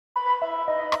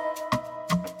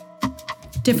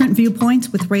Different Viewpoints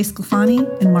with Ray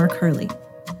Sclafani and Mark Hurley.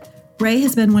 Ray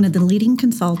has been one of the leading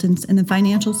consultants in the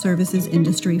financial services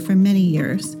industry for many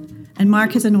years, and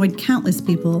Mark has annoyed countless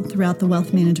people throughout the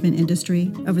wealth management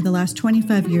industry over the last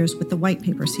 25 years with the white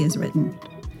papers he has written.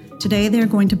 Today, they're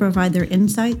going to provide their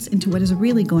insights into what is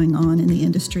really going on in the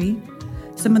industry,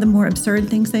 some of the more absurd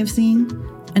things they've seen,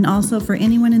 and also for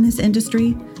anyone in this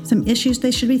industry, some issues they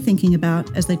should be thinking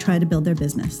about as they try to build their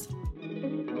business.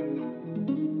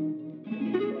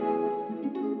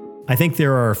 I think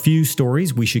there are a few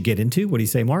stories we should get into. What do you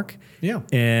say, Mark? Yeah.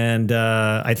 And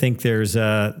I think there's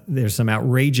some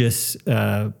outrageous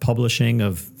publishing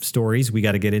of stories we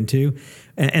got to get into.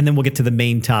 And then we'll get to the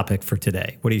main topic for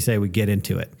today. What do you say we get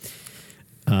into it?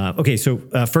 Okay, so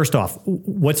first off,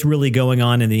 what's really going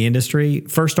on in the industry?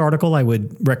 First article I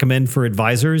would recommend for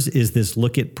advisors is this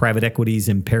Look at Private Equity's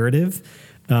Imperative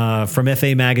from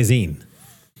FA Magazine.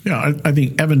 Yeah, I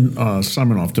think Evan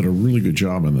Simonoff did a really good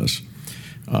job on this,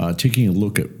 taking a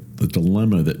look at the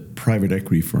dilemma that private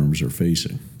equity firms are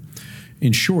facing.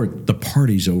 In short, the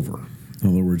party's over. In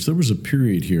other words, there was a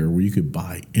period here where you could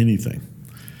buy anything.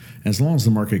 As long as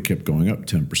the market kept going up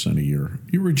 10% a year,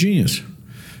 you were a genius.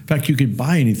 In fact, you could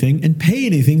buy anything and pay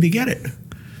anything to get it.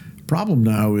 Problem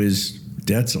now is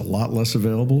debt's a lot less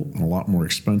available and a lot more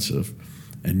expensive.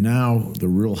 And now the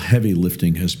real heavy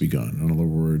lifting has begun. In other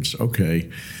words, okay,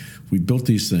 we built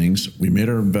these things. We made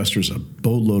our investors a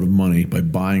boatload of money by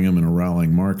buying them in a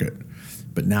rallying market.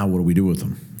 But now what do we do with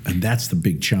them? And that's the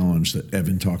big challenge that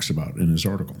Evan talks about in his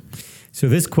article. So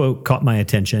this quote caught my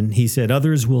attention. He said,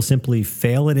 others will simply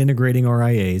fail at integrating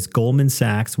RIAs. Goldman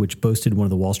Sachs, which boasted one of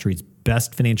the Wall Street's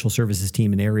best financial services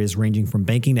team in areas ranging from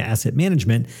banking to asset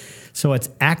management, saw its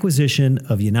acquisition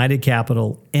of United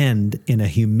Capital end in a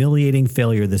humiliating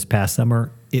failure this past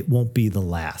summer. It won't be the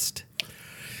last.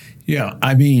 Yeah,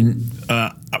 I mean,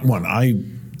 I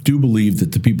do believe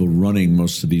that the people running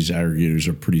most of these aggregators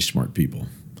are pretty smart people.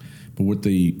 But what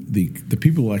the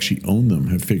people who actually own them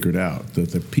have figured out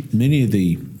that many of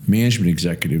the management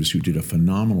executives who did a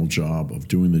phenomenal job of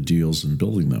doing the deals and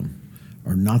building them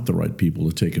are not the right people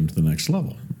to take them to the next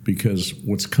level. Because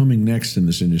what's coming next in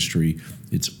this industry,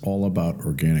 it's all about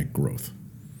organic growth.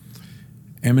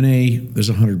 M&A,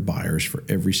 there's 100 buyers for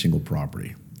every single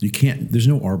property. There's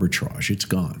no arbitrage, it's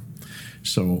gone.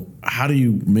 So how do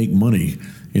you make money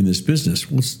in this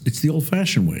business? Well, it's the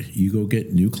old-fashioned way. You go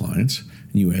get new clients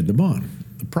and you add them on.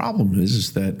 The problem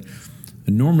is that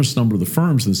enormous number of the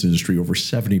firms in this industry, over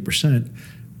 70%,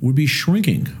 would be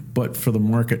shrinking, but for the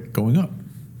market going up.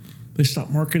 They stopped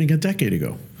marketing a decade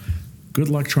ago. Good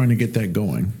luck trying to get that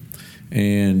going.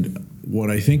 And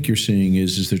what I think you're seeing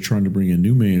is they're trying to bring in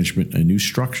new management and new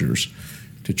structures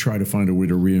to try to find a way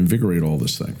to reinvigorate all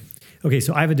this thing. Okay,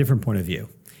 so I have a different point of view,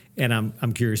 and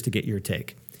I'm curious to get your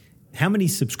take. How many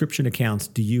subscription accounts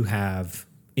do you have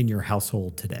in your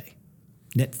household today?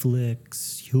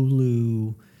 Netflix,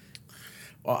 Hulu,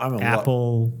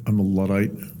 Apple? I'm a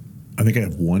Luddite. I think I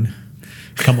have one.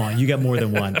 Come on, you got more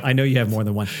than one. I know you have more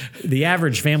than one. The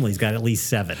average family's got at least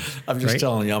 7. I'm just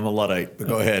telling you, I'm a Luddite, but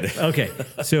go ahead. Okay,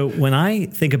 so when I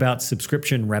think about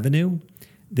subscription revenue,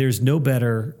 there's no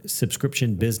better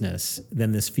subscription business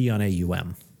than this fee on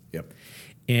AUM. Yep.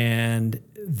 And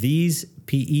these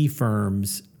PE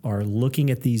firms are looking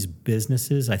at these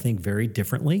businesses, I think, very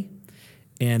differently.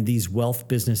 And these wealth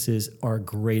businesses are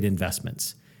great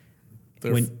investments.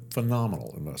 They're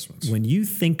phenomenal investments. When you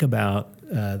think about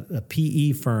a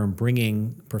PE firm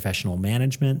bringing professional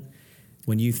management,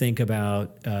 when you think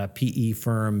about PE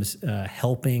firms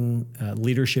helping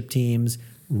leadership teams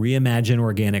reimagine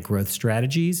organic growth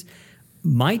strategies,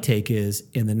 my take is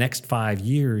in the next 5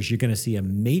 years, you're going to see a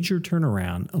major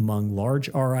turnaround among large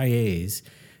RIAs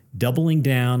doubling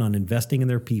down on investing in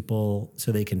their people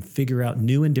so they can figure out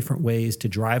new and different ways to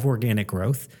drive organic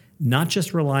growth, not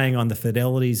just relying on the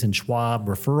Fidelities and Schwab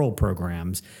referral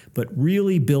programs, but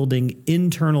really building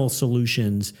internal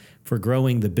solutions for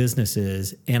growing the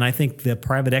businesses. And I think the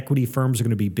private equity firms are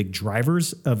going to be big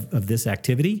drivers of this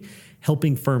activity,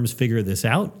 helping firms figure this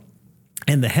out.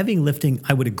 And the heavy lifting,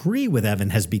 I would agree with Evan,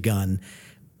 has begun.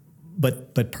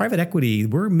 But private equity,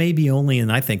 we're maybe only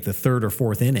in, I think, the 3rd or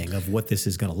 4th inning of what this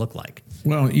is going to look like.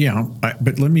 Well, yeah,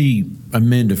 but let me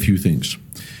amend a few things.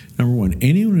 Number one,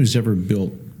 anyone who's ever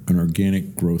built an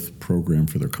organic growth program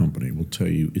for their company will tell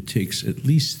you it takes at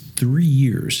least 3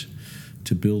 years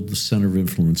to build the center of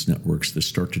influence networks that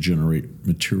start to generate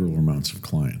material amounts of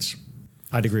clients.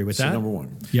 I'd agree with that. So number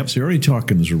one. Yep. So you're already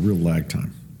talking there's a real lag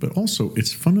time. But also,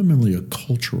 it's fundamentally a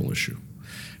cultural issue.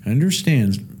 I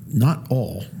understand not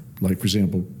all, like, for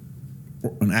example,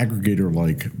 an aggregator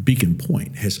like Beacon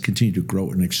Point has continued to grow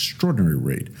at an extraordinary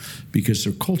rate because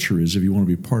their culture is, if you want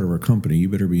to be part of our company, you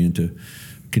better be into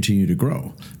continue to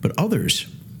grow. But others,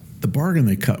 the bargain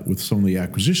they cut with some of the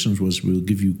acquisitions was we'll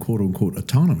give you quote unquote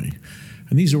autonomy.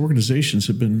 And these organizations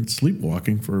have been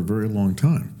sleepwalking for a very long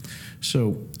time.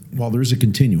 So while there's a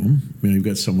continuum, you've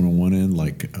got someone on one end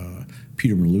like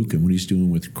Peter Maluk and what he's doing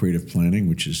with creative planning,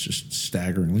 which is just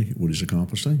staggeringly what he's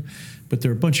accomplishing. But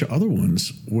there are a bunch of other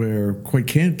ones where, quite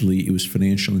candidly, it was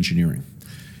financial engineering.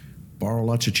 Borrow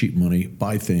lots of cheap money,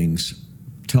 buy things,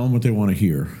 tell them what they want to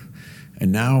hear.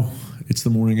 And now it's the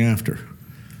morning after.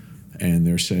 And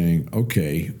they're saying,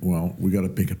 okay, well, we got to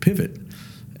make a pivot.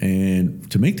 And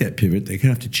to make that pivot, they're going to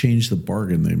have to change the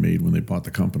bargain they made when they bought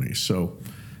the company. So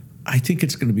I think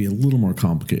it's going to be a little more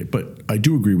complicated. But I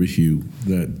do agree with you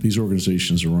that these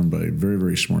organizations are run by very,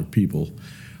 very smart people.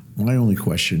 My only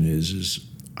question is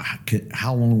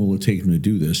how long will it take them to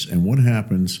do this? And what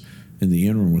happens in the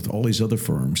interim with all these other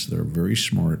firms that are very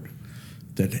smart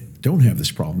that don't have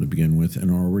this problem to begin with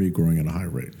and are already growing at a high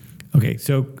rate? Okay,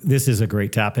 so this is a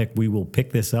great topic. We will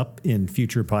pick this up in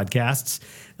future podcasts.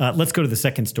 Let's go to the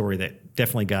second story that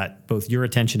definitely got both your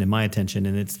attention and my attention,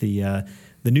 and it's the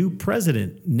new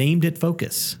president named at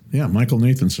Focus. Yeah, Michael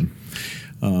Nathanson.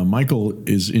 Michael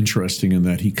is interesting in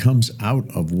that he comes out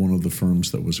of one of the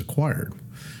firms that was acquired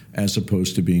as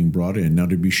opposed to being brought in. Now,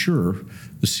 to be sure,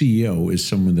 the CEO is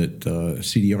someone that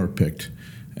CDR picked,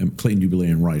 and Clayton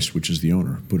Dubilier and Rice, which is the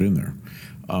owner, put in there.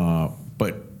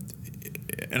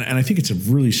 And I think it's a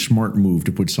really smart move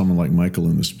to put someone like Michael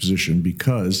in this position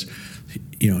because,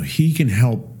 he can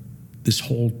help this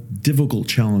whole difficult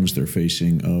challenge they're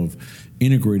facing of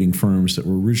integrating firms that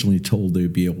were originally told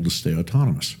they'd be able to stay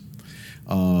autonomous.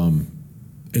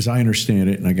 As I understand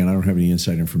it, and again, I don't have any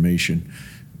inside information,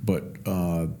 but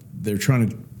they're trying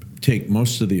to take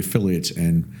most of the affiliates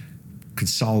and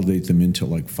consolidate them into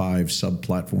like 5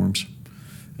 sub-platforms,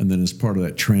 and then as part of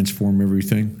that, transform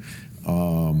everything.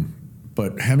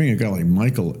 But having a guy like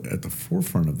Michael at the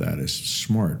forefront of that is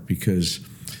smart because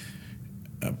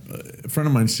a friend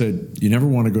of mine said, you never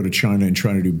want to go to China and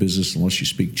try to do business unless you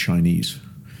speak Chinese.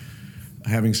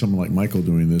 Having someone like Michael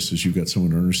doing this is you've got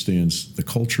someone who understands the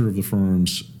culture of the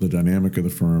firms, the dynamic of the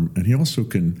firm, and he also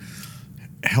can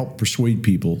help persuade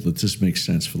people that this makes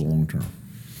sense for the long term.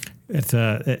 That's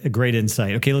a great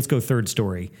insight. Okay, let's go third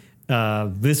story.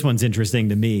 This one's interesting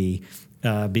to me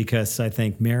because I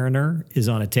think Mariner is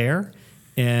on a tear.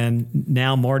 And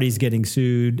now Marty's getting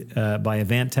sued by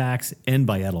Avantax and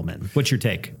by Edelman. What's your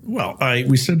take? Well,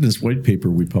 we said in this white paper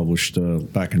we published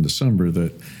back in December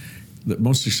that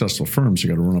most successful firms are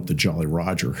going to run up to Jolly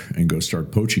Roger and go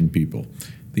start poaching people.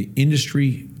 The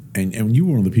industry, and you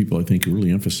were one of the people I think who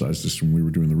really emphasized this when we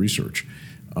were doing the research,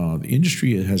 the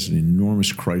industry has an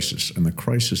enormous crisis, and the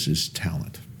crisis is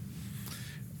talent.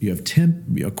 You have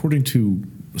according to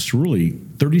Cerulli,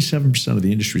 37% of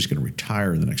the industry is going to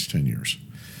retire in the next 10 years.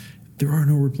 There are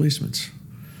no replacements.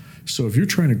 So if you're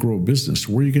trying to grow a business,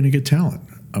 where are you going to get talent?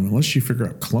 Unless you figure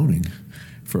out cloning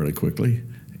fairly quickly,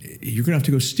 you're going to have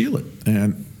to go steal it.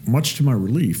 And much to my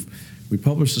relief, we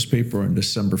published this paper on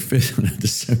December 5th, and on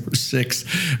December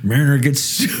 6th, Mariner gets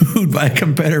sued by a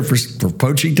competitor for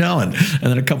poaching talent.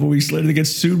 And then a couple of weeks later, they get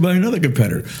sued by another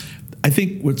competitor. I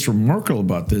think what's remarkable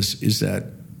about this is that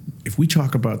if we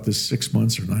talk about this 6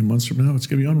 months or 9 months from now, it's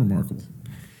going to be unremarkable.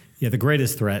 Yeah, the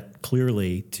greatest threat,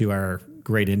 clearly, to our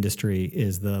great industry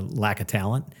is the lack of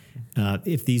talent.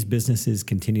 If these businesses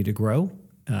continue to grow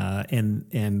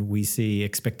and we see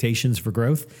expectations for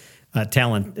growth,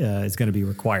 talent is going to be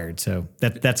required. So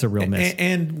that's a real miss.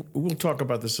 And we'll talk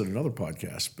about this in another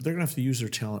podcast, but they're going to have to use their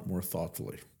talent more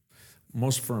thoughtfully.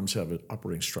 Most firms have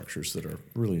operating structures that are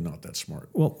really not that smart.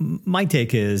 Well, my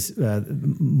take is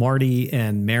Marty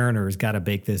and Mariner's got to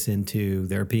bake this into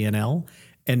their P&L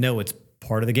and know it's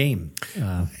part of the game.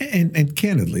 And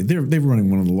candidly, they're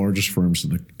running one of the largest firms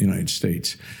in the United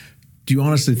States. Do you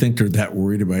honestly think they're that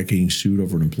worried about getting sued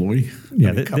over an employee?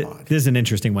 Yeah, come on. This is an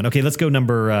interesting one. Okay, let's go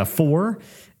number 4.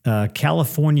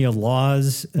 California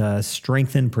laws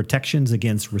strengthen protections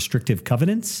against restrictive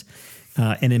covenants.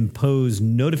 And impose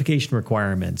notification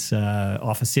requirements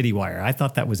off of CityWire. I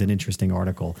thought that was an interesting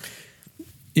article.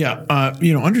 Yeah,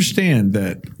 understand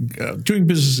that doing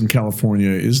business in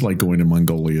California is like going to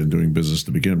Mongolia and doing business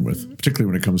to begin with,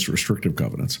 particularly when it comes to restrictive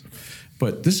covenants.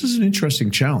 But this is an interesting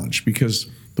challenge because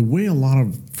the way a lot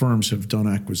of firms have done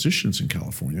acquisitions in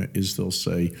California is they'll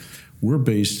say, we're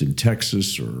based in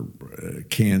Texas or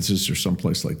Kansas or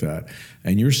someplace like that,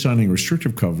 and you're signing a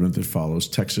restrictive covenant that follows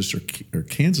Texas or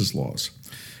Kansas laws.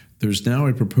 There's now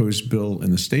a proposed bill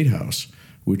in the State House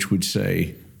which would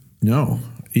say, no,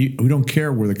 We don't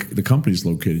care where the company's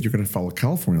located. You're going to follow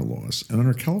California laws. And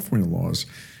under California laws,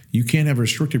 you can't have a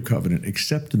restrictive covenant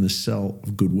except in the sale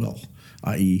of goodwill,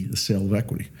 i.e. the sale of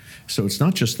equity. So it's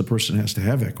not just the person has to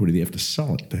have equity, they have to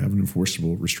sell it to have an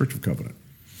enforceable restrictive covenant.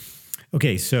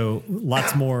 Okay, so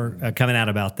lots more coming out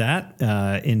about that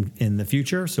in the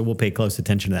future, so we'll pay close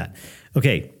attention to that.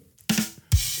 Okay,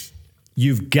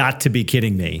 you've got to be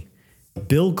kidding me.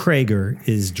 Bill Crager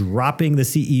is dropping the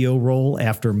CEO role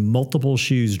after multiple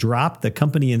shoes dropped. The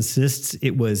company insists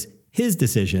it was his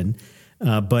decision,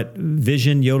 but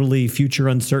vision Yodely future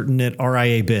uncertain at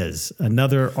RIA Biz.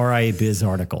 Another RIA Biz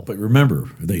article. But remember,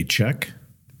 they check,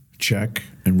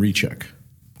 and recheck.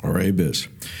 RIA Biz.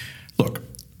 Look,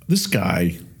 this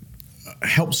guy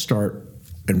helped start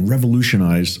and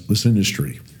revolutionize this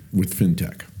industry with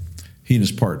fintech. He and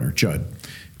his partner, Judd.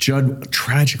 Judd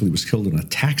tragically was killed in a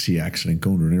taxi accident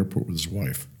going to an airport with his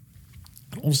wife.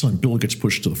 All of a sudden, Bill gets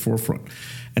pushed to the forefront.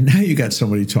 And now you got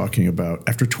somebody talking about,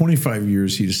 after 25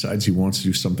 years, he decides he wants to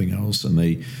do something else, and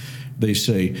they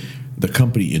say the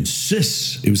company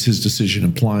insists it was his decision,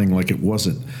 implying like it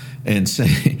wasn't. And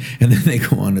then they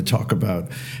go on to talk about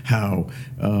how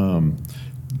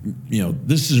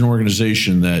this is an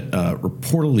organization that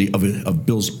reportedly of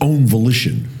Bill's own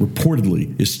volition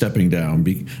reportedly is stepping down,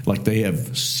 like they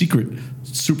have secret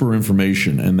super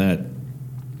information, and that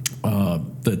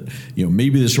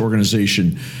maybe this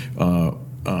organization.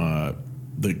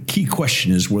 The key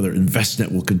question is whether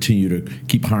Envestnet will continue to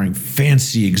keep hiring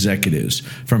fancy executives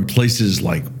from places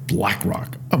like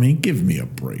BlackRock. I mean, give me a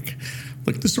break.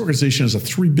 Look, this organization has a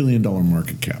 $3 billion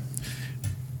market cap.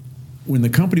 When the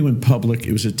company went public,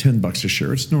 it was at $10 a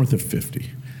share. It's north of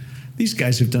 50. These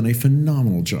guys have done a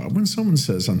phenomenal job. When someone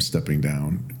says I'm stepping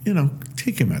down,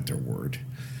 take them at their word.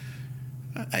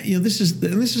 This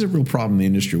is a real problem in the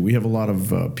industry. We have a lot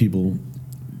of people.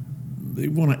 They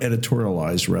want to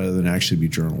editorialize rather than actually be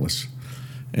journalists,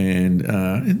 and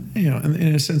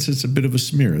in a sense, it's a bit of a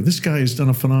smear. This guy has done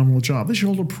a phenomenal job. They should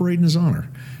hold a parade in his honor,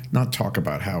 not talk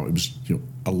about how it was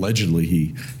allegedly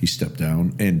he stepped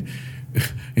down and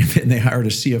then they hired a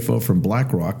CFO from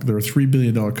BlackRock. They're a $3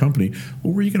 billion company.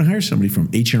 Well, where are you going to hire somebody from?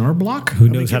 H&R Block? Who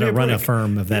knows how to run a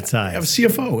firm of that size? A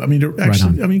CFO. I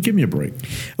mean, give me a break.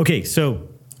 Okay, so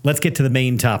let's get to the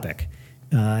main topic.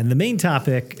 And the main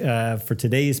topic for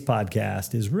today's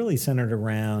podcast is really centered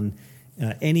around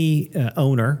any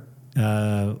owner,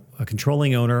 a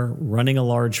controlling owner, running a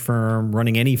large firm,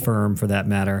 running any firm for that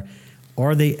matter.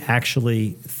 Are they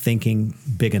actually thinking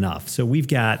big enough? So we've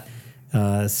got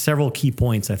several key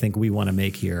points I think we want to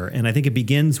make here. And I think it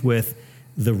begins with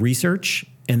the research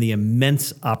and the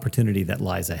immense opportunity that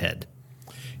lies ahead.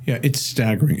 Yeah, it's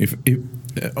staggering. If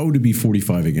to be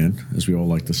 45 again, as we all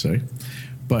like to say.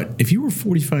 But if you were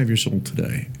 45 years old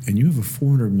today and you have a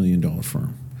 $400 million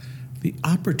firm, the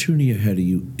opportunity ahead of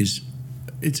you it's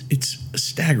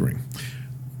staggering.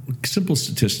 Simple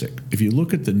statistic. If you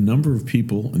look at the number of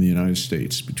people in the United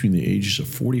States between the ages of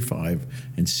 45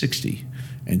 and 60,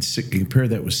 and compare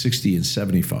that with 60 and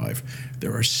 75,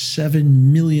 there are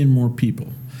 7 million more people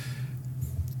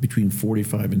between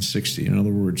 45 and 60. In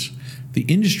other words, the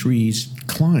industry's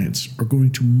clients are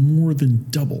going to more than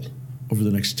double over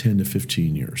the next 10 to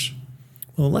 15 years.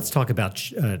 Well, let's talk about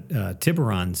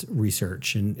Tiburon's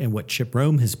research and what Chip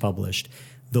Roam has published.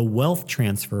 The wealth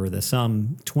transfer, the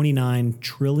sum $29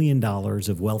 trillion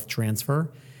of wealth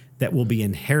transfer that will be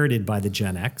inherited by the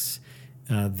Gen X,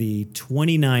 the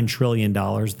 $29 trillion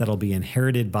that'll be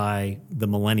inherited by the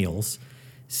millennials,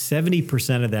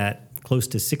 70% of that, close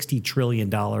to $60 trillion,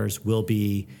 will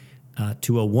be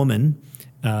to a woman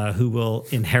who will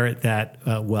inherit that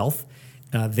wealth.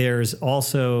 There's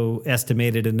also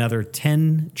estimated another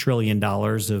 $10 trillion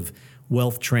of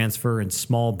wealth transfer and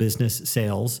small business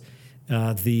sales.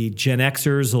 The Gen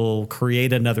Xers will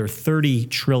create another $30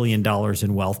 trillion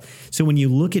in wealth. So when you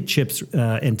look at Chip's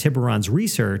and Tiburon's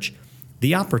research,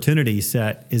 the opportunity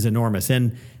set is enormous.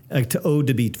 And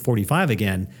to be 45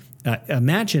 again,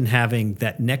 imagine having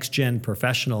that next-gen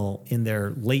professional in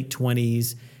their late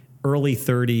 20s, early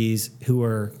 30s who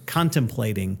are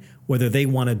contemplating whether they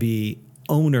want to be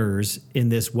owners in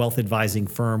this wealth advising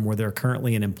firm where they're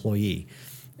currently an employee.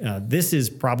 This is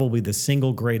probably the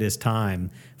single greatest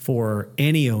time for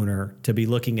any owner to be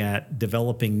looking at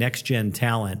developing next-gen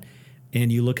talent.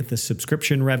 And you look at the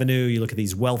subscription revenue, you look at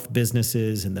these wealth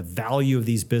businesses and the value of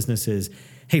these businesses.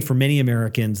 Hey, for many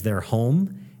Americans, their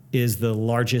home is the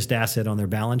largest asset on their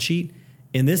balance sheet.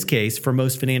 In this case, for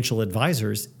most financial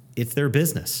advisors, it's their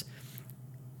business.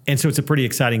 And so it's a pretty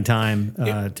exciting time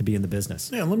to be in the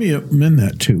business. Yeah, let me amend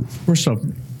that too. First off,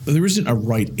 there isn't a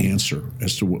right answer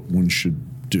as to what one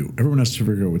should do. Everyone has to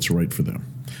figure out what's right for them.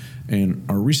 And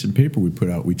our recent paper we put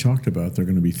out, we talked about there are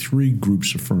going to be 3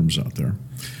 groups of firms out there.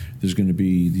 There's going to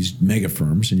be these mega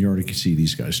firms, and you already can see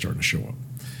these guys starting to show up.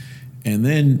 And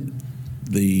then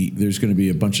there's going to be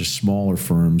a bunch of smaller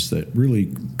firms that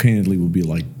really, candidly, will be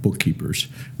like bookkeepers.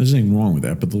 There's nothing wrong with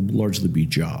that, but they'll largely be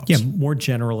jobs. Yeah, more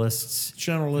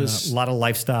generalists. A lot of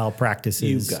lifestyle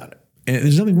practices. You got it. And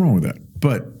there's nothing wrong with that.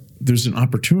 But there's an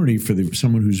opportunity for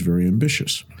someone who's very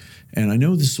ambitious. And I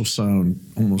know this will sound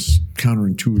almost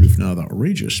counterintuitive, not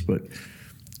outrageous, but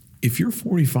if you're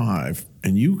 45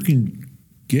 and you can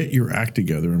get your act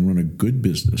together and run a good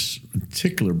business, in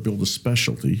particular build a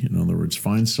specialty, in other words,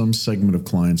 find some segment of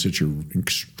clients that you're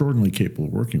extraordinarily capable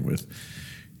of working with,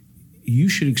 you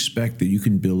should expect that you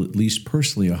can build at least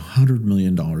personally $100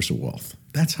 million of wealth.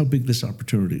 That's how big this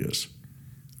opportunity is.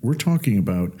 We're talking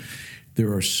about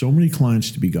there are so many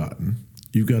clients to be gotten.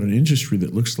 You've got an industry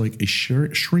that looks like a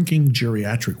shrinking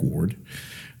geriatric ward.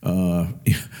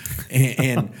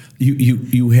 And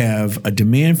you have a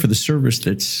demand for the service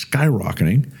that's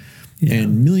skyrocketing,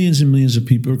 and millions of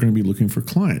people are going to be looking for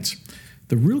clients.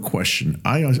 The real question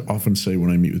I often say when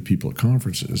I meet with people at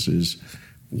conferences is,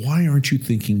 why aren't you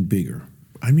thinking bigger?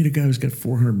 I meet a guy who's got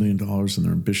 $400 million and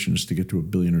their ambition is to get to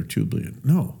 $1 billion or $2 billion.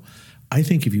 No, I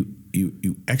think if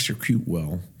you execute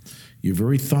well, you're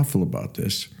very thoughtful about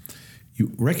this,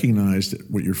 you recognize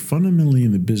that what you're fundamentally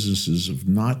in the business is of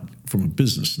not from a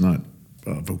business, not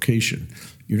a vocation.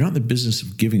 You're not in the business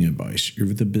of giving advice. You're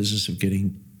in the business of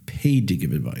getting paid to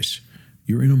give advice.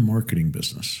 You're in a marketing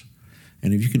business.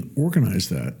 And if you can organize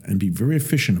that and be very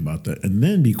efficient about that, and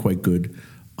then be quite good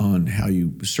on how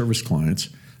you service clients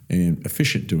and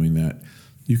efficient doing that,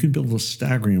 you can build a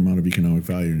staggering amount of economic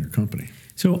value in your company.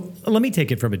 So let me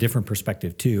take it from a different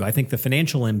perspective, too. I think the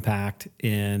financial impact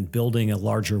in building a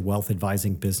larger wealth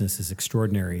advising business is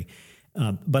extraordinary.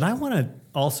 But I want to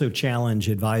also challenge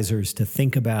advisors to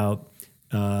think about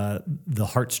the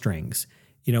heartstrings.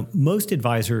 You know, most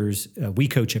advisors we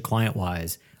coach at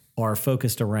ClientWise are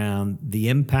focused around the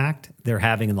impact they're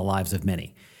having in the lives of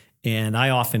many. And I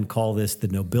often call this the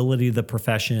nobility of the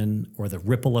profession or the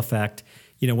ripple effect.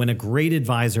 You know, when a great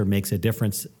advisor makes a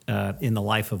difference in the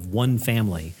life of one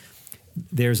family,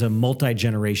 there's a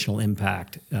multi-generational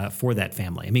impact for that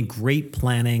family. I mean, great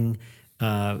planning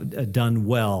done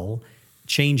well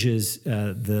changes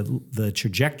the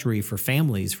trajectory for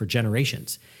families for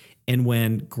generations. And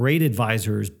when great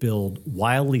advisors build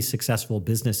wildly successful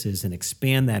businesses and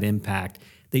expand that impact,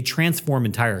 they transform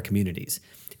entire communities.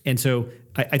 And so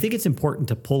I think it's important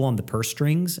to pull on the purse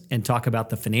strings and talk about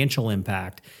the financial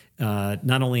impact,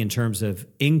 not only in terms of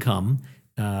income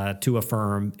to a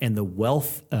firm and the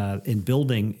wealth in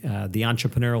building the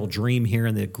entrepreneurial dream here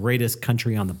in the greatest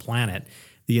country on the planet,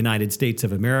 the United States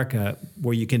of America,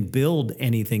 where you can build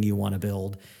anything you want to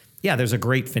build. Yeah, there's a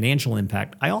great financial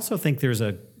impact. I also think there's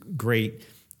a great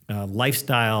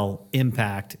lifestyle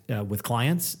impact with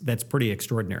clients that's pretty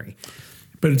extraordinary.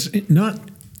 But it's not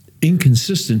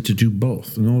inconsistent to do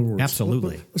both. In other words,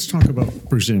 absolutely. Let's talk about,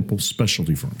 for example,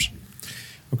 specialty firms.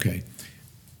 Okay,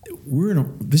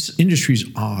 this industry is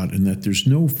odd in that there's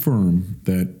no firm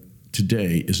that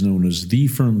today is known as the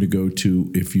firm to go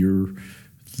to if you're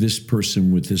this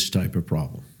person with this type of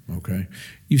problem. Okay,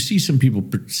 you see some people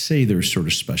say they're sort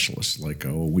of specialists, like,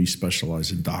 oh, we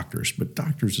specialize in doctors, but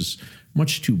doctors is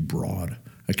much too broad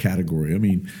a category. I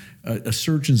mean, a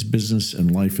surgeon's business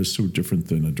and life is so different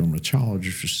than a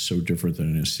dermatologist, is so different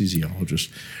than an anesthesiologist,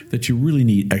 that you really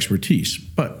need expertise.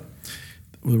 But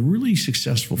the really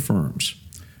successful firms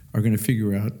are going to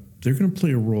figure out they're going to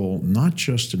play a role not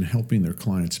just in helping their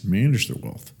clients manage their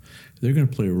wealth, they're going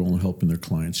to play a role in helping their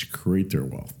clients create their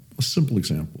wealth. A simple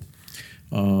example.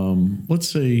 Let's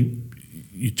say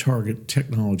you target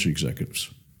technology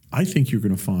executives. I think you're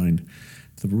going to find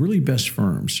the really best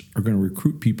firms are going to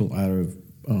recruit people out of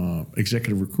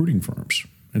executive recruiting firms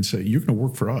and say, you're going to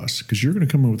work for us because you're going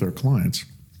to come in with our clients,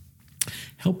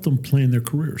 help them plan their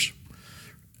careers,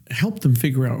 help them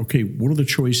figure out, okay, what are the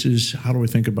choices? How do I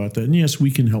think about that? And yes, we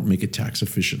can help make it tax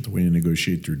efficient, the way you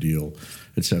negotiate their deal,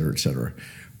 et cetera, et cetera.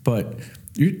 But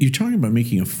you're talking about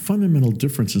making a fundamental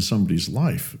difference in somebody's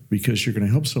life because you're going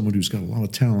to help someone who's got a lot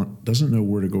of talent, doesn't know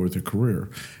where to go with their career,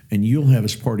 and you'll have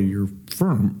as part of your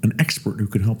firm an expert who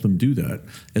can help them do that,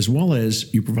 as well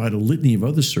as you provide a litany of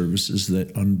other services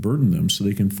that unburden them so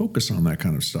they can focus on that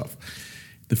kind of stuff.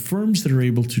 The firms that are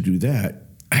able to do that,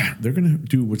 they're going to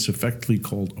do what's effectively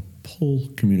called a pull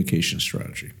communication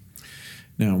strategy.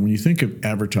 Now, when you think of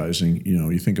advertising,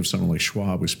 you think of someone like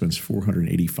Schwab who spends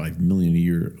 $485 million a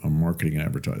year on marketing and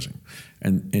advertising,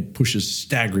 and it pushes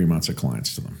staggering amounts of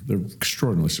clients to them. They're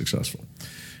extraordinarily successful.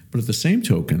 But at the same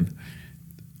token,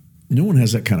 no one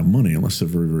has that kind of money unless they're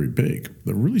very, very big.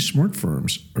 The really smart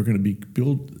firms are going to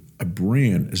build a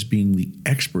brand as being the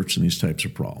experts in these types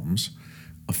of problems,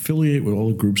 affiliate with all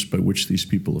the groups by which these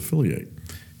people affiliate.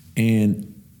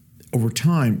 And over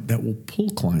time, that will pull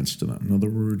clients to them. In other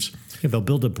words, they'll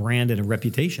build a brand and a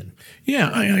reputation.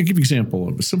 Yeah, I give a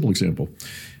simple example.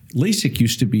 LASIK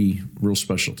used to be real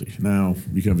specialty. Now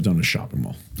you can have it done in a shopping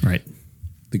mall. Right.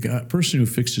 The person who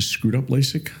fixes screwed up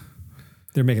LASIK,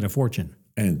 they're making a fortune.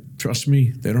 And trust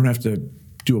me, they don't have to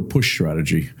do a push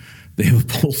strategy. They have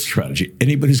a pull strategy.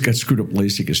 Anybody who's got screwed up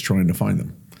LASIK is trying to find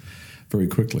them very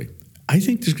quickly. I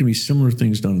think there's going to be similar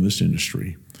things done in this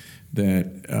industry that,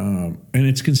 and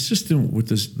it's consistent with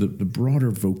the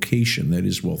broader vocation that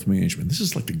is wealth management. This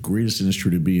is like the greatest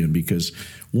industry to be in because,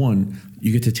 one,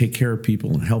 you get to take care of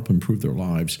people and help improve their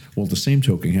lives, while at the same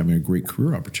token having a great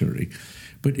career opportunity.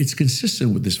 But it's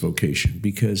consistent with this vocation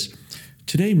because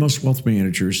today most wealth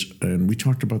managers, and we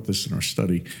talked about this in our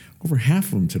study, over half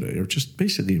of them today are just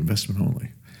basically investment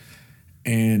only.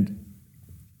 And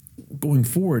going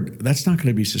forward, that's not going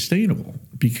to be sustainable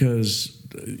because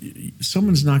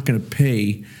someone's not going to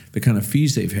pay the kind of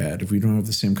fees they've had if we don't have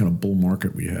the same kind of bull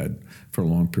market we had for a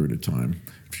long period of time.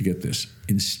 If you get this.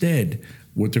 Instead,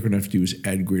 what they're going to have to do is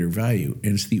add greater value.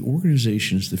 And it's the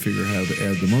organizations that figure out how to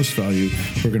add the most value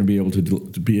who are going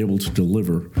to be able to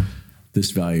deliver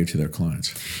this value to their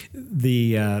clients.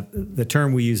 The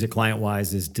term we use at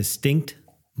ClientWise is distinct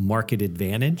market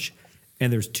advantage.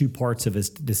 And there's two parts of a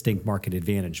distinct market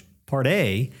advantage. Part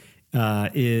A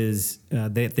is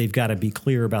they've got to be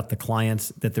clear about the clients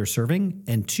that they're serving.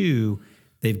 And two,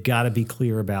 they've got to be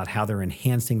clear about how they're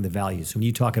enhancing the value. So when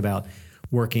you talk about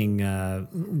working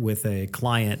with a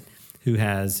client who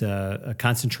has a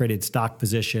concentrated stock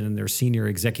position and they're senior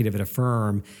executive at a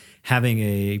firm, having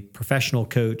a professional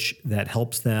coach that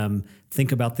helps them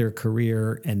think about their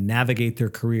career and navigate their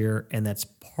career, and that's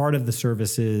part of the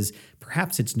services.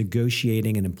 Perhaps it's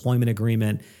negotiating an employment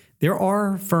agreement. There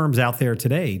are firms out there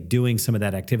today doing some of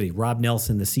that activity. Rob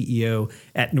Nelson, the CEO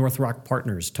at North Rock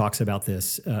Partners, talks about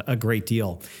this a great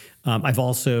deal. I've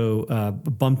also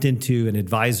bumped into an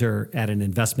advisor at an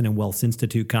Investment and Wealth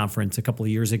Institute conference a couple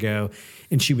of years ago,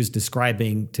 and she was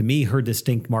describing to me her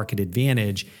distinct market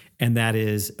advantage, and that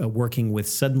is working with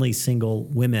suddenly single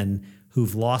women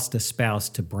who've lost a spouse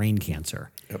to brain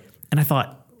cancer. Yep. And I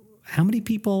thought, how many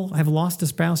people have lost a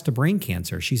spouse to brain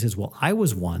cancer? She says, well, I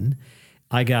was one.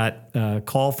 I got a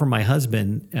call from my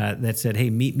husband that said, hey,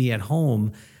 meet me at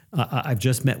home. I've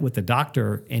just met with the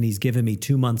doctor and he's given me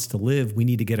 2 months to live. We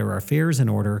need to get our affairs in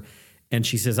order. And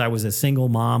she says, I was a single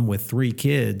mom with 3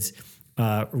 kids,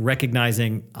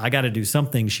 recognizing I got to do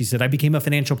something. She said, I became a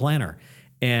financial planner.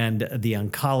 And the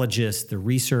oncologists, the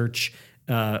research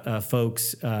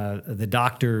folks, the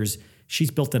doctors,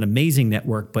 she's built an amazing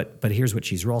network, but here's what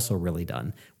she's also really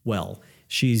done well.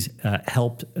 She's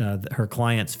helped her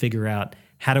clients figure out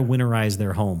how to winterize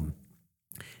their home,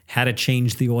 how to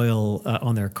change the oil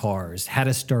on their cars, how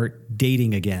to start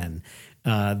dating again,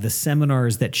 the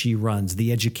seminars that she runs,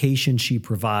 the education she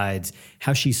provides,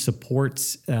 how she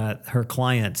supports her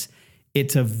clients.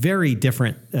 It's a very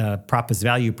different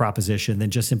value proposition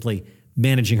than just simply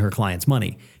managing her clients'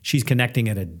 money. She's connecting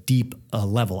at a deep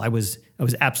level. I was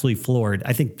absolutely floored.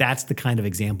 I think that's the kind of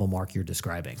example, Mark, you're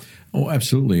describing. Oh,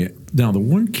 absolutely. Now, the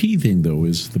one key thing, though,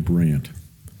 is the brand.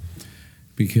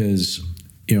 Because,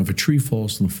 if a tree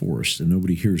falls in the forest and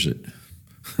nobody hears it,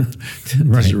 it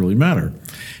doesn't really matter.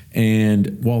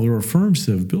 And while there are firms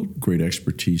that have built great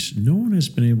expertise, no one has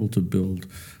been able to build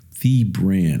the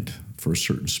brand for a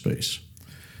certain space.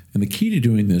 And the key to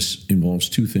doing this involves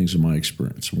 2 things in my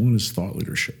experience. One is thought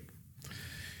leadership.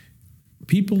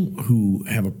 People who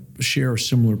have a share of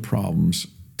similar problems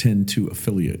tend to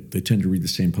affiliate. They tend to read the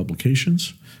same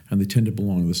publications, and they tend to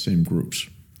belong to the same groups.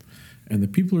 And the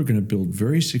people who are going to build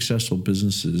very successful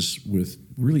businesses with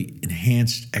really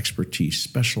enhanced expertise,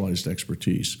 specialized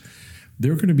expertise,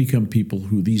 they're going to become people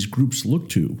who these groups look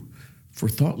to for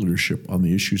thought leadership on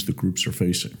the issues the groups are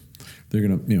facing. They're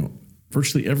going to,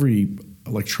 virtually every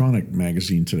electronic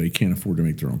magazine today can't afford to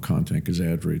make their own content because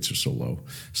ad rates are so low.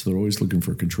 So they're always looking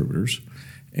for contributors.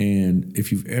 And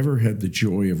if you've ever had the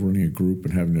joy of running a group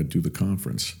and having to do the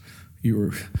conference,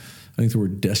 I think the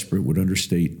word desperate would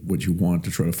understate what you want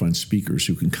to try to find speakers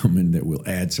who can come in that will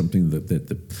add something that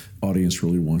the audience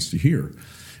really wants to hear.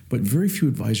 But very few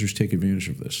advisors take advantage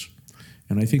of this.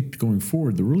 And I think going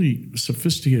forward, the really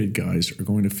sophisticated guys are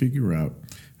going to figure out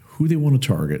who they want to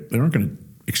target. They aren't going to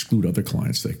exclude other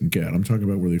clients they can get. I'm talking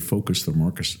about where they focus their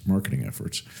marketing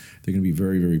efforts. They're going to be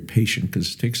very, very patient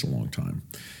because it takes a long time.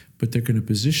 But they're going to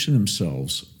position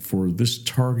themselves for this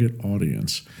target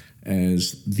audience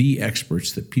as the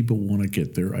experts that people want to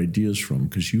get their ideas from,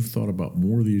 because you've thought about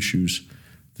more of the issues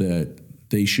that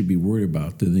they should be worried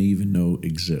about than they even know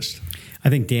exist. I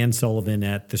think Dan Sullivan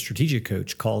at The Strategic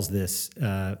Coach calls this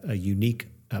a unique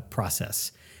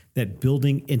process, that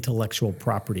building intellectual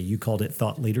property, you called it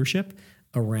thought leadership,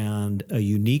 around a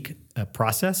unique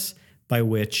process by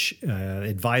which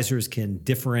advisors can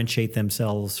differentiate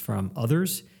themselves from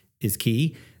others is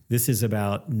key. This is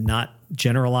about not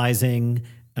generalizing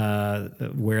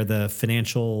where the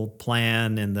financial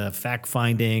plan and the fact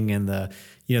finding and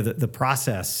the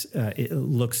process it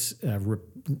looks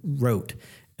rote,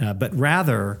 but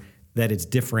rather that it's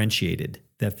differentiated,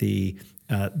 that the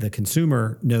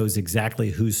consumer knows exactly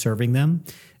who's serving them.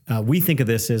 We think of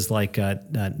this as like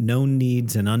known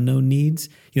needs and unknown needs.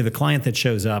 The client that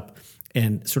shows up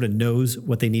and sort of knows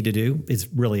what they need to do is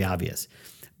really obvious.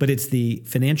 But it's the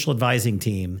financial advising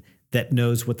team that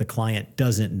knows what the client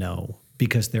doesn't know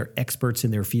because they're experts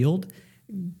in their field.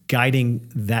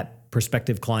 Guiding that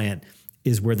prospective client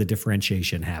is where the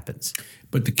differentiation happens.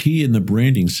 But the key in the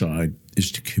branding side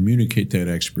is to communicate that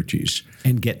expertise.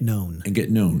 And get known.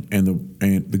 And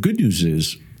the good news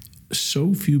is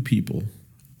so few people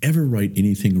ever write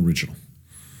anything original.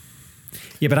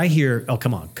 Yeah, but I hear, oh,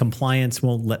 come on, compliance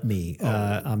won't let me.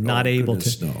 I'm not able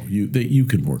to. No, you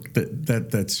can work.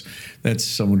 That's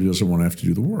someone who doesn't want to have to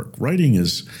do the work. Writing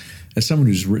is, as someone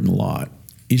who's written a lot,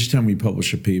 each time we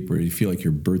publish a paper, you feel like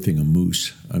you're birthing a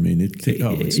moose. I mean, it's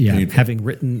painful. Having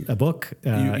written a book,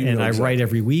 and I exactly. write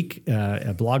every week,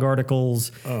 blog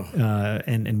articles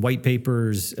and white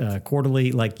papers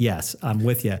quarterly. Like, yes, I'm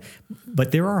with you.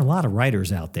 But there are a lot of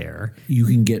writers out there. You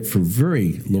can get for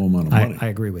very low amount of money. I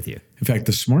agree with you. In fact,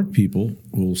 the smart people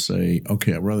will say,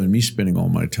 okay, rather than me spending all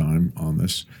my time on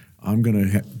this, I'm going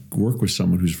to work with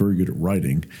someone who's very good at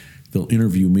writing. They'll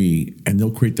interview me, and they'll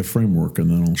create the framework,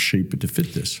 and then I'll shape it to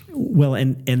fit this. Well,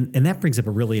 and that brings up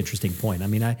a really interesting point. I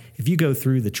mean, if you go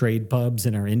through the trade pubs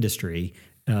in our industry,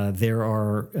 there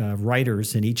are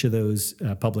writers in each of those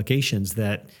publications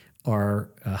that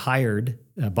are hired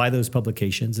by those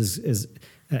publications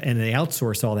and they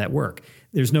outsource all that work.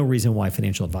 There's no reason why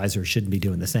financial advisors shouldn't be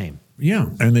doing the same. Yeah,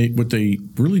 and what they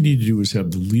really need to do is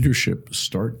have the leadership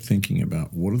start thinking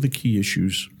about what are the key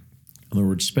issues. In other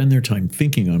words, spend their time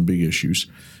thinking on big issues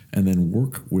and then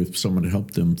work with someone to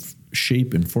help them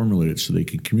shape and formulate it so they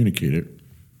can communicate it.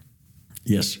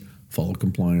 Yes, follow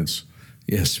compliance.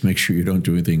 Yes, make sure you don't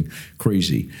do anything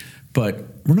crazy. But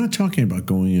we're not talking about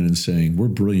going in and saying we're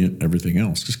brilliant, everything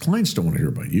else, because clients don't want to hear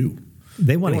about you.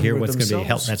 They want to hear what's going to be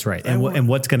helpful. That's right. And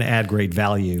what's going to add great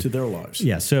value to their lives.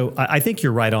 Yeah. So I think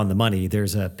you're right on the money.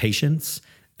 There's a patience.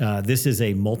 This is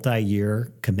a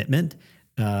multi-year commitment.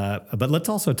 But let's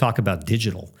also talk about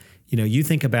digital. You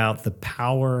think about the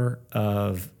power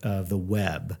of the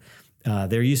web.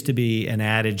 There used to be an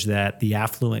adage that the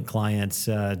affluent clients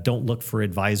don't look for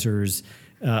advisors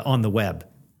on the web,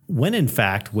 when in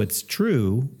fact what's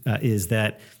true is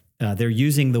that they're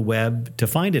using the web to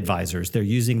find advisors. They're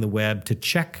using the web to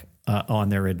check on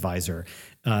their advisor.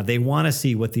 They want to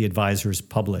see what the advisor's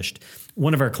published.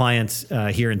 One of our clients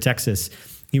here in Texas,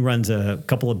 he runs a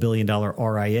couple of $1 billion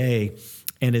RIA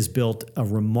and has built a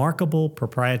remarkable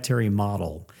proprietary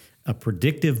model, a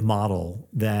predictive model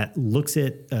that looks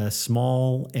at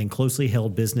small and closely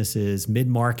held businesses,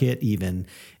 mid-market even,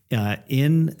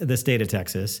 in the state of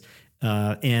Texas,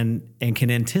 and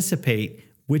can anticipate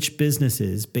which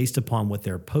businesses, based upon what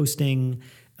they're posting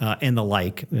and the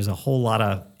like. There's a whole lot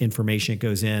of information that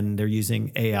goes in. They're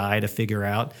using AI to figure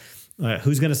out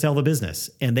who's going to sell the business,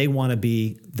 and they want to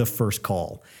be the first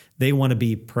call. They want to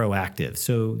be proactive.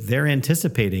 So they're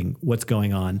anticipating what's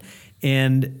going on,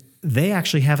 and they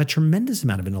actually have a tremendous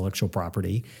amount of intellectual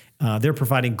property. They're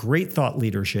providing great thought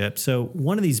leadership. So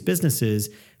one of these businesses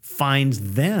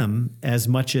finds them as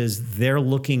much as they're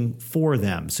looking for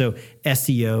them. So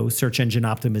SEO, search engine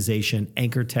optimization,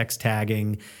 anchor text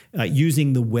tagging,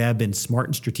 using the web in smart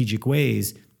and strategic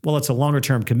ways. Well, it's a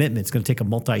longer-term commitment. It's going to take a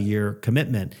multi-year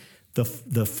commitment.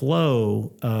 The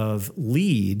flow of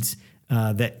leads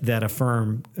that a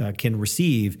firm can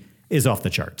receive is off the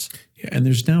charts. Yeah, and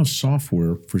there's now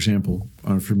software, for example,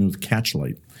 I'm familiar with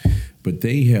Catchlight, but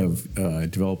they have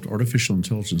developed artificial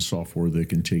intelligence software that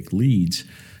can take leads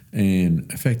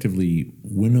and effectively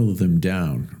winnow them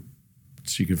down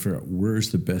so you can figure out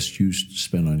where's the best use to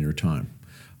spend on your time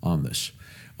on this.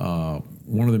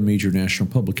 One of the major national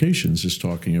publications is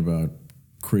talking about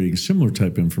creating similar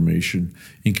type information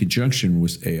in conjunction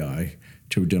with AI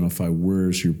to identify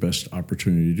where's your best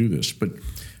opportunity to do this. But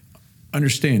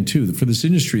understand too that for this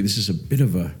industry, this is a bit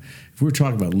of a. If we were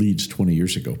talking about leads 20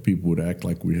 years ago, people would act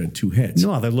like we had two heads.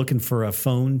 No, they're looking for a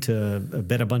phone to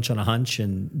bet a bunch on a hunch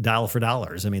and dial for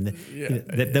dollars. I mean,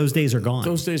 those days are gone.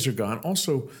 Those days are gone.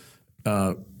 Also,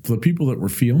 the people that were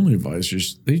fee-only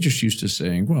advisors, they just used to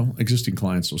saying, well, existing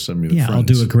clients will send me their friends. I'll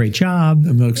do a great job.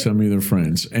 And they'll send me their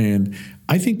friends. And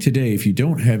I think today, if you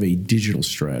don't have a digital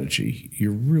strategy,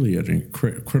 you're really at an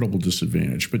incredible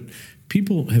disadvantage. But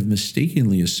people have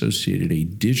mistakenly associated a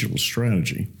digital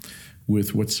strategy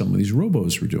with what some of these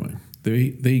robos were doing.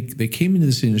 They came into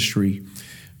this industry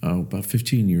about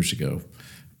 15 years ago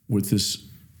with this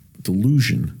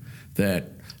delusion that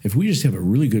if we just have a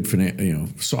really good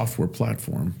software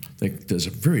platform that does a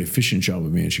very efficient job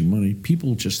of managing money,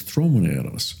 people just throw money at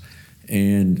us.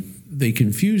 And they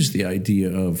confuse the idea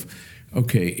of,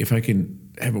 okay, if I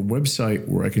can have a website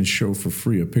where I can show for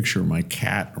free a picture of my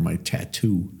cat or my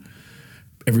tattoo,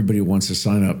 everybody wants to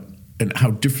sign up. And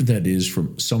how different that is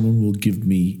from someone will give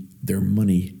me their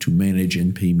money to manage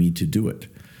and pay me to do it.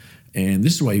 And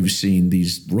this is why you've seen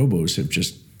these robos have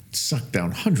just sucked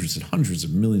down hundreds and hundreds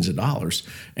of millions of dollars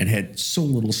and had so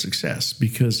little success,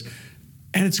 because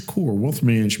at its core, wealth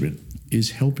management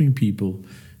is helping people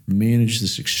manage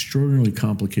this extraordinarily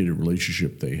complicated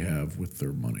relationship they have with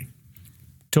their money.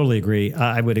 Totally agree.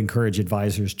 I would encourage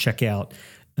advisors, check out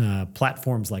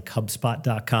platforms like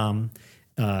HubSpot.com.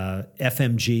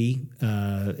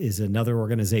 FMG is another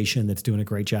organization that's doing a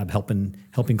great job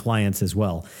helping clients as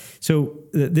well. So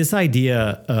this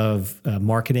idea of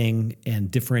marketing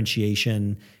and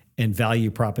differentiation and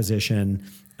value proposition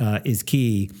is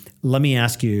key. Let me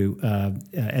ask you,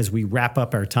 as we wrap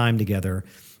up our time together,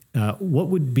 what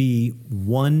would be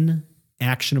one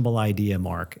actionable idea,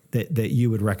 Mark, that you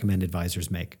would recommend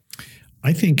advisors make?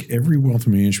 I think every wealth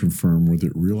management firm, whether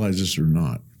it realizes it or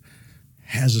not,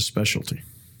 has a specialty.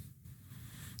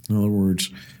 In other words,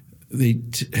 the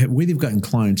way they've gotten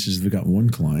clients is they've got one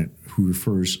client who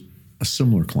refers a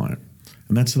similar client.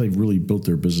 And that's how they've really built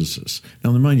their businesses.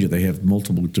 Now, mind you, they have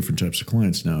multiple different types of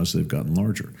clients now as they've gotten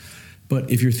larger. But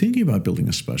if you're thinking about building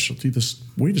a specialty, the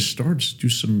way to start is do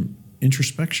some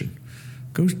introspection.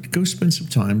 Go spend some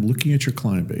time looking at your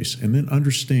client base and then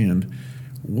understand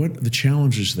what the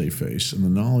challenges they face and the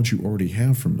knowledge you already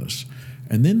have from this.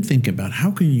 And then think about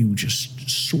how can you just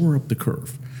soar up the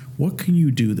curve? What can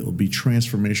you do that will be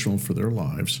transformational for their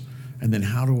lives? And then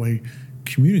how do I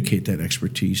communicate that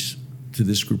expertise to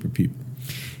this group of people?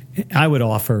 I would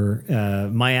offer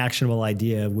my actionable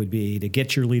idea would be to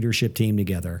get your leadership team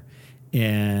together.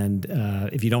 And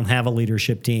if you don't have a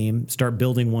leadership team, start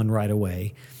building one right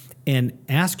away. And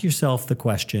ask yourself the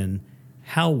question,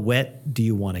 how wet do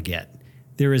you want to get?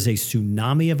 There is a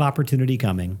tsunami of opportunity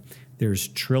coming. There's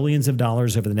trillions of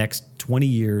dollars over the next 20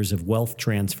 years of wealth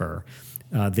transfer.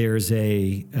 There's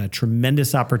a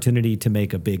tremendous opportunity to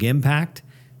make a big impact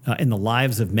in the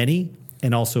lives of many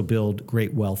and also build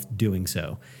great wealth doing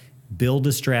so. Build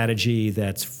a strategy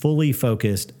that's fully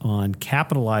focused on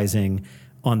capitalizing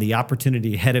on the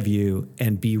opportunity ahead of you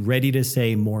and be ready to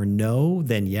say more no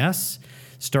than yes.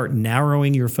 Start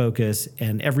narrowing your focus,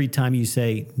 and every time you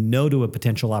say no to a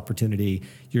potential opportunity,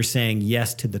 you're saying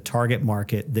yes to the target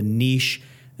market, the niche,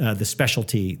 the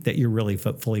specialty that you're really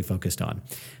fully focused on.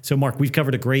 So, Mark, we've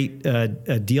covered a great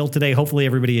deal today. Hopefully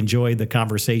everybody enjoyed the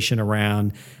conversation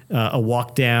around a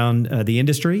walk down the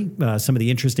industry, some of the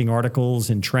interesting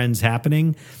articles and trends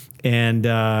happening, and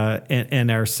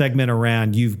our segment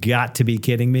around "You've got to be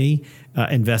kidding me."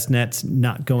 InvestNet's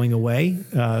not going away.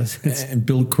 And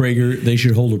Bill Crager, they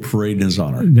should hold a parade in his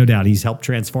honor. No doubt. He's helped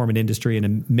transform an industry in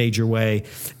a major way.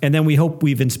 And then we hope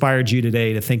we've inspired you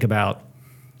today to think about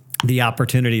the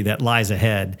opportunity that lies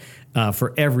ahead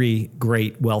for every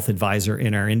great wealth advisor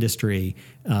in our industry,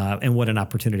 and what an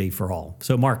opportunity for all.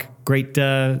 So, Mark, great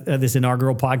this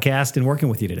inaugural podcast and working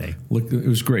with you today. Look, it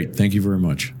was great. Thank you very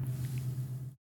much.